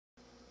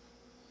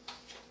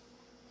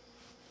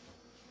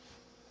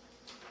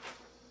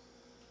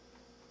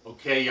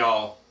Okay,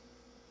 y'all.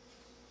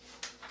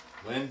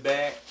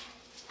 Lindbeck,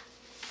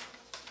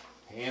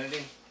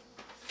 Hannity,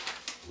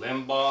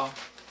 Limbaugh,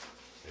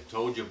 they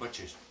told you a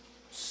bunch of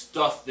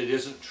stuff that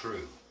isn't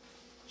true.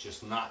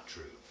 Just not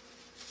true.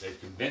 They've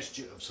convinced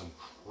you of some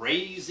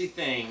crazy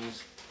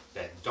things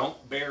that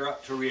don't bear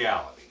up to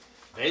reality.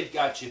 They've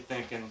got you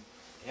thinking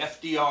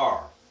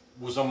FDR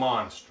was a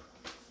monster.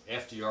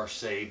 FDR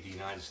saved the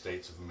United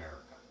States of America.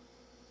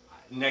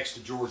 Next to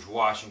George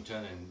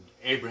Washington and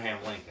Abraham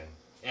Lincoln,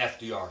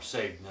 FDR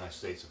saved the United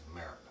States of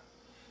America.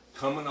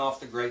 Coming off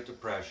the Great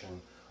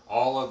Depression,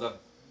 all of the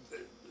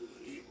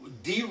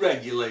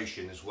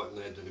deregulation is what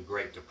led to the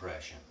Great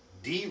Depression.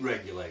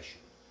 Deregulation.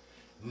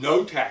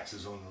 No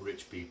taxes on the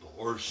rich people,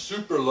 or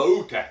super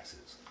low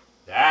taxes.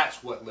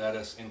 That's what led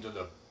us into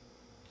the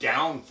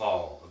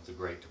downfall of the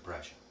Great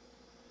Depression.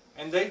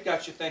 And they've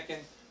got you thinking,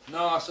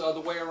 no, it's the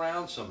other way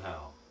around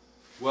somehow.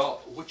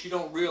 Well, what you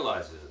don't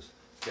realize is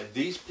that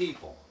these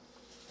people,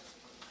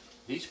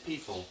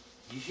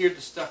 you hear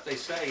the stuff they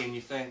say and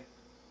you think,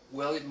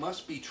 well, it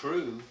must be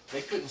true.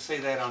 They couldn't say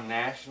that on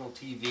national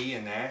TV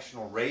and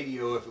national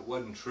radio if it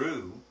wasn't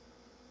true.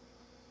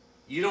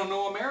 You don't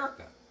know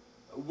America.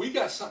 We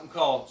got something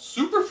called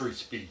super free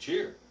speech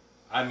here.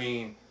 I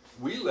mean,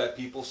 we let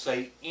people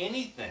say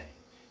anything.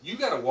 You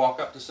got to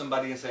walk up to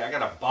somebody and say, I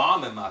got a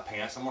bomb in my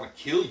pants, I'm going to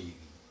kill you,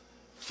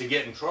 to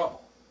get in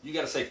trouble. You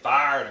got to say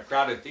fire in a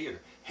crowded theater.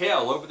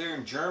 Hell, over there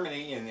in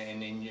Germany and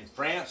in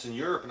France and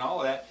Europe and all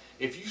of that,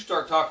 if you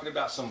start talking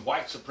about some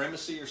white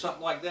supremacy or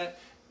something like that,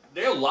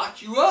 they'll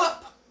lock you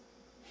up.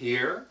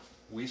 Here,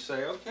 we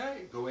say,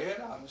 okay, go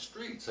ahead out in the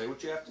street, say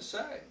what you have to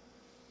say.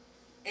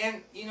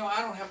 And, you know,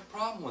 I don't have a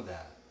problem with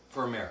that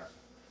for America.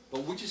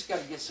 But we just got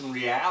to get some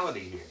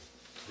reality here.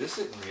 This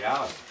isn't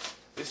reality.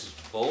 This is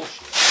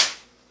bullshit.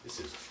 This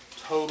is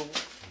total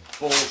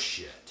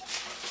bullshit.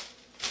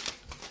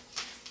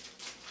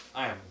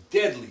 I am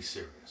deadly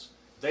serious.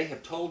 They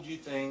have told you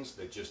things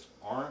that just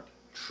aren't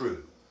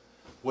true.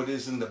 What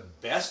is in the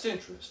best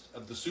interest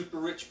of the super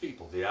rich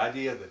people, the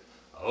idea that,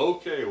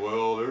 okay,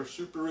 well, they're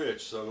super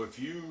rich, so if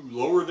you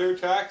lower their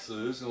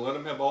taxes and let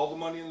them have all the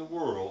money in the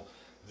world,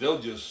 they'll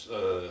just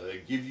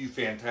give you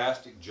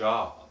fantastic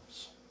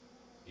jobs,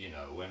 you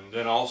know. And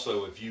then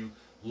also, if you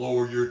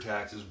lower your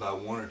taxes by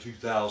 $1,000 or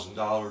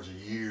 $2,000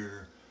 a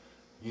year,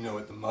 you know,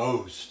 at the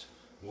most,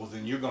 well,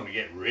 then you're going to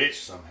get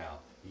rich somehow.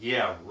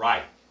 Yeah,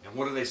 right. And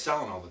what are they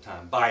selling all the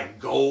time? Buying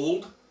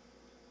gold?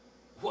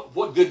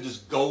 What good does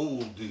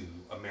gold do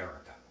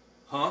America?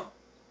 Huh?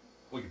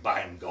 Well, you're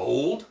buying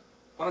gold?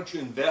 Why don't you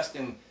invest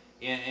in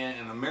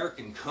an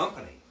American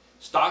company,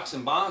 stocks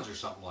and bonds or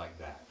something like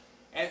that?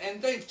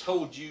 And they've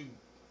told you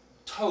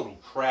total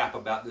crap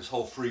about this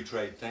whole free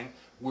trade thing.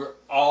 We're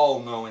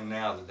all knowing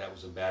now that that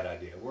was a bad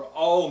idea. We're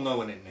all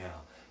knowing it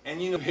now.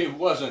 And you know, it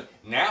wasn't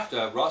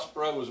NAFTA. Ross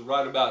Perot was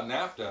right about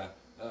NAFTA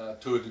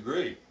to a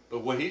degree.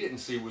 But what he didn't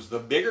see was the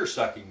bigger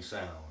sucking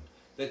sound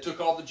that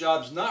took all the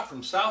jobs not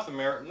from South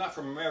America, not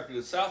from America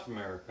to South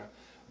America,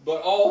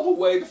 but all the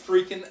way to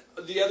freaking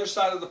the other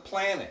side of the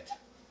planet,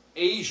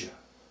 Asia.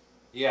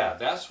 Yeah,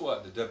 that's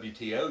what the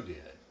WTO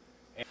did.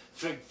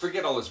 And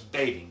forget all this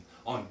baiting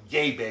on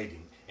gay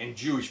baiting and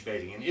Jewish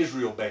baiting and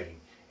Israel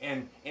baiting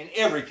and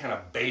every kind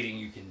of baiting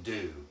you can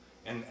do.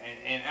 And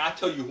I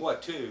tell you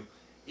what too,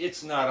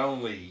 it's not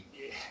only,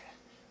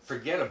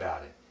 forget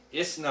about it.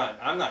 It's not,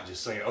 I'm not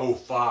just saying, oh,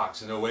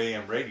 Fox and oh,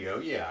 AM radio.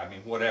 Yeah, I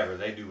mean, whatever,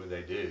 they do what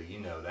they do,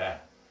 you know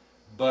that.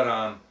 But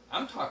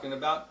I'm talking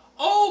about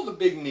all the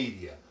big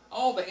media,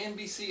 all the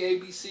NBC,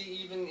 ABC,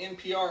 even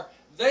NPR.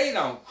 They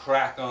don't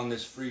crack on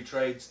this free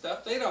trade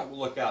stuff. They don't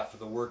look out for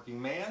the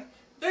working man.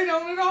 They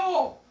don't at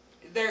all.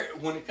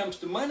 When it comes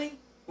to money,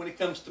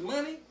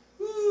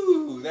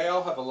 ooh, they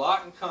all have a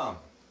lot in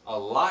common. A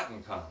lot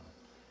in common.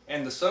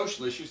 And the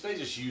social issues, they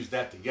just use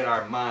that to get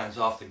our minds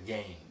off the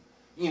game.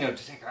 You know,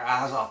 to take our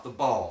eyes off the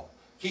ball,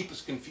 keep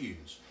us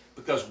confused.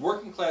 Because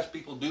working class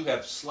people do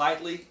have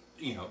slightly,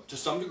 you know, to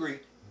some degree,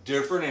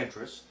 different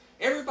interests.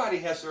 Everybody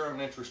has their own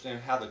interest in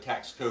how the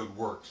tax code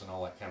works and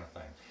all that kind of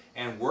thing.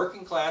 And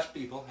working class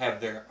people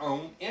have their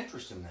own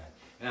interest in that.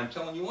 And I'm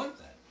telling you one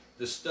thing,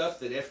 the stuff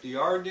that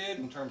FDR did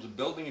in terms of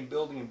building and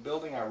building and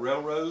building our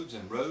railroads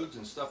and roads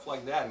and stuff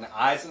like that, and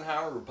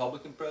Eisenhower,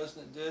 Republican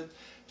president, did, in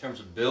terms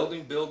of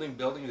building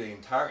the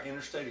entire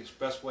interstate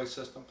expressway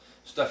system,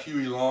 stuff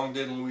Huey Long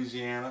did in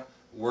Louisiana,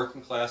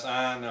 working class,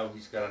 I know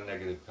he's got a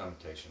negative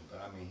connotation, but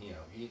I mean, you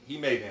know, he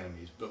made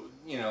enemies, but,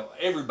 you know,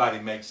 everybody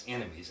makes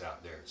enemies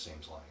out there, it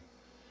seems like.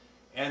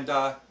 And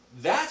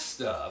that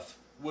stuff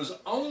was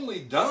only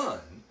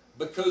done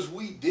because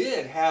we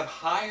did have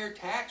higher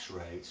tax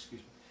rates,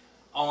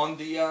 on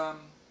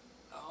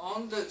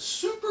the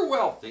super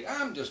wealthy.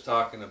 I'm just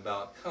talking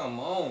about, come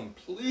on,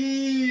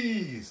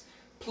 please,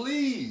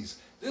 please.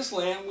 This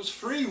land was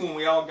free when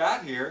we all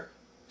got here,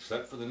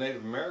 except for the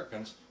Native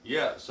Americans.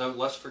 Yeah, so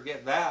let's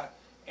forget that.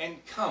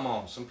 And come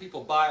on, some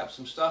people buy up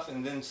some stuff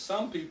and then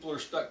some people are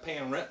stuck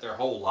paying rent their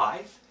whole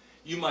life.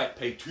 You might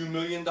pay $2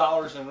 million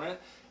in rent.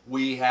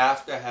 We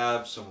have to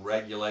have some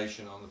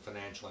regulation on the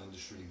financial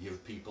industry to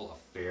give people a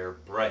fair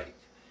break.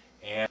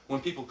 And when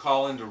people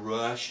call into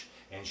Rush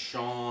and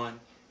Sean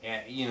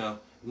and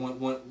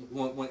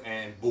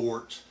and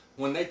Bort,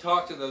 when they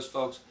talk to those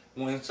folks,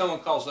 when someone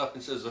calls up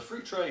and says a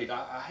free trade,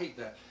 I hate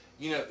that.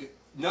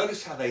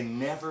 Notice how they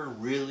never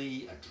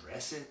really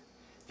address it.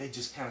 They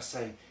just kind of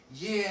say,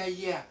 yeah,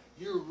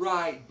 you're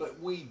right, but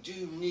we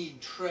do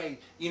need trade.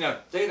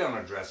 They don't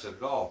address it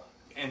at all.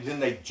 And then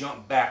they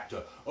jump back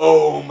to,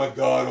 oh my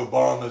God,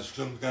 Obama's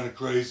some kind of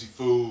crazy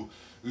fool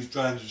who's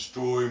trying to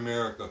destroy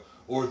America,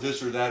 or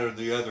this or that or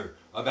the other,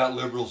 about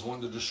liberals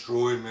wanting to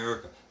destroy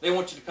America. They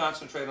want you to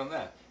concentrate on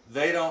that.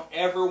 They don't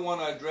ever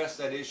want to address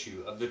that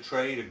issue of the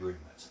trade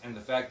agreements and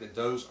the fact that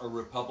those are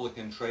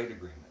Republican trade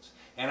agreements.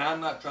 And I'm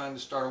not trying to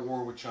start a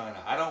war with China.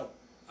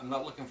 I'm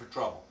not looking for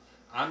trouble.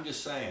 I'm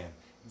just saying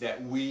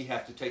that we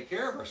have to take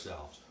care of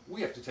ourselves.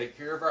 We have to take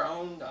care of our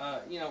own,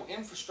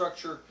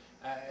 infrastructure,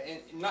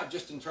 not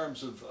just in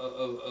terms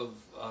of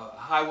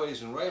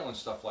highways and rail and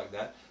stuff like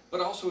that, but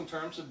also in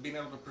terms of being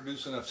able to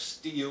produce enough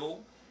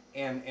steel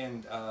and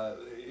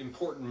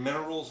important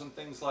minerals and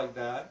things like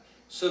that,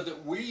 so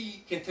that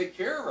we can take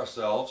care of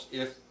ourselves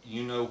if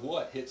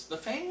what hits the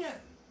fan.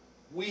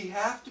 We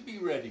have to be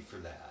ready for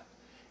that.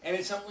 And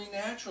it's only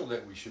natural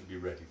that we should be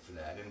ready for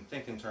that and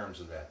think in terms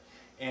of that.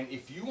 And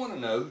if you want to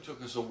know who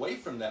took us away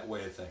from that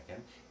way of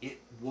thinking, it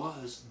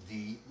was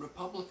the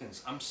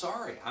Republicans. I'm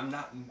sorry.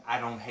 I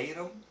don't hate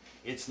them.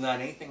 It's not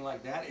anything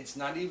like that. It's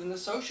not even the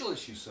social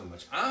issues so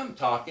much. I'm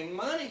talking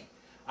money.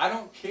 I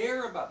don't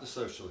care about the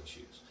social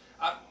issues.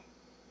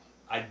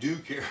 I do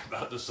care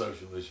about the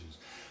social issues.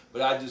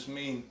 But I just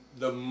mean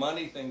the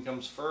money thing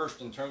comes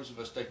first in terms of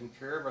us taking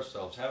care of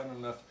ourselves, having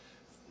enough,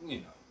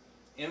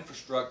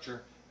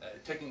 infrastructure,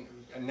 taking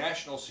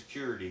national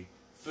security,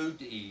 food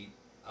to eat,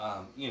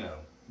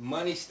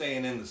 money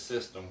staying in the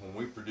system when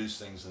we produce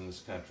things in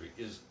this country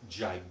is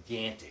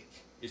gigantic.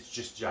 It's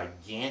just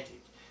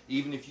gigantic.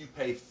 Even if you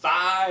pay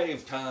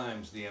 5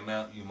 times the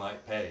amount you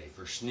might pay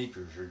for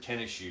sneakers or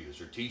tennis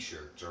shoes or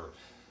t-shirts or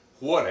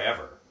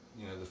whatever,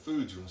 the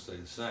food's going to stay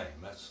the same.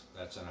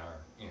 That's in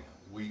our,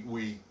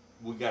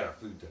 we got our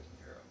food taken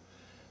care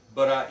of.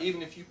 But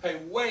even if you pay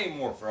way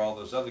more for all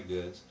those other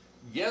goods,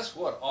 guess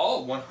what?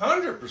 All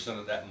 100%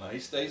 of that money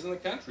stays in the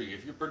country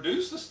if you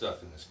produce the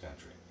stuff in this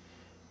country.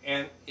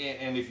 And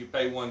if you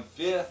pay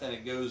 1/5 and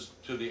it goes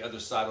to the other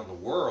side of the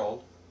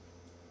world,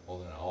 well,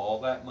 then all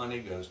that money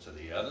goes to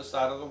the other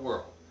side of the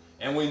world.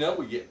 And we know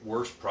we get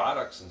worse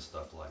products and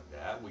stuff like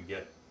that. We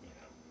get,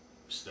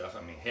 stuff,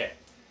 heck,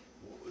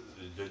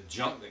 the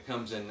junk that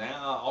comes in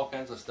now, all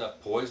kinds of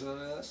stuff poisoning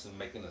us and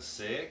making us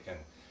sick, and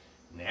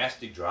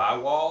nasty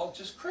drywall,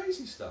 just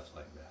crazy stuff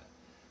like that.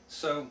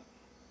 So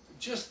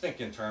just think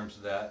in terms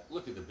of that.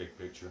 Look at the big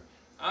picture.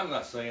 I'm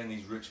not saying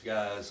these rich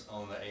guys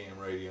on the AM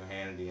radio,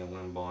 Hannity and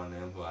Limbaugh and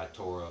them, who I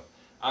tore up,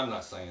 I'm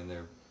not saying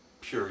they're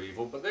pure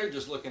evil, but they're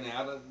just looking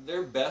out of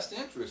their best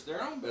interest,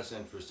 their own best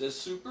interest as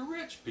super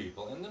rich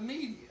people in the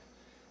media.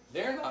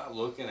 They're not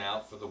looking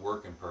out for the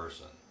working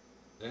person.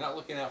 They're not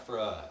looking out for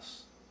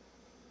us.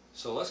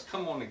 So let's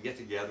come on and get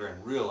together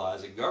and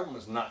realize that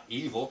government's not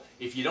evil.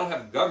 If you don't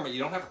have a government,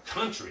 you don't have a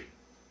country.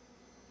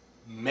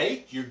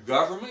 Make your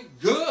government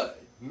good.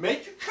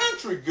 Make your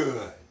country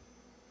good.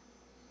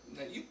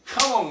 Now, you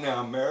come on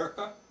now,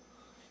 America.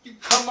 You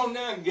come on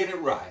now and get it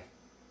right.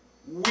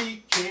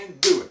 We can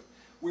do it.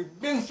 We've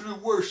been through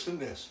worse than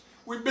this.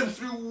 We've been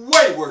through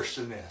way worse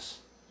than this.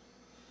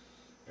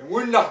 And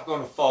we're not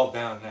going to fall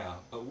down now.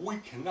 But we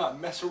cannot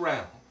mess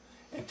around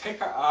and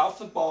take our eye off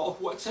the ball of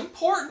what's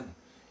important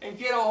and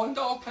get all into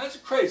all kinds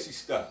of crazy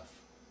stuff.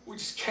 We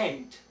just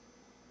can't.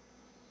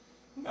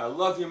 Now, I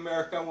love you,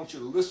 America. I want you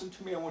to listen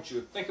to me. I want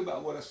you to think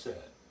about what I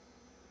said.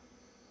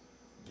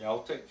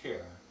 Y'all take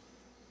care.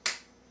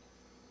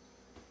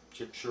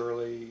 Chip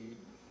Shirley.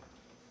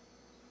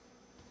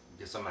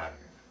 Guess I'm out of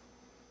here.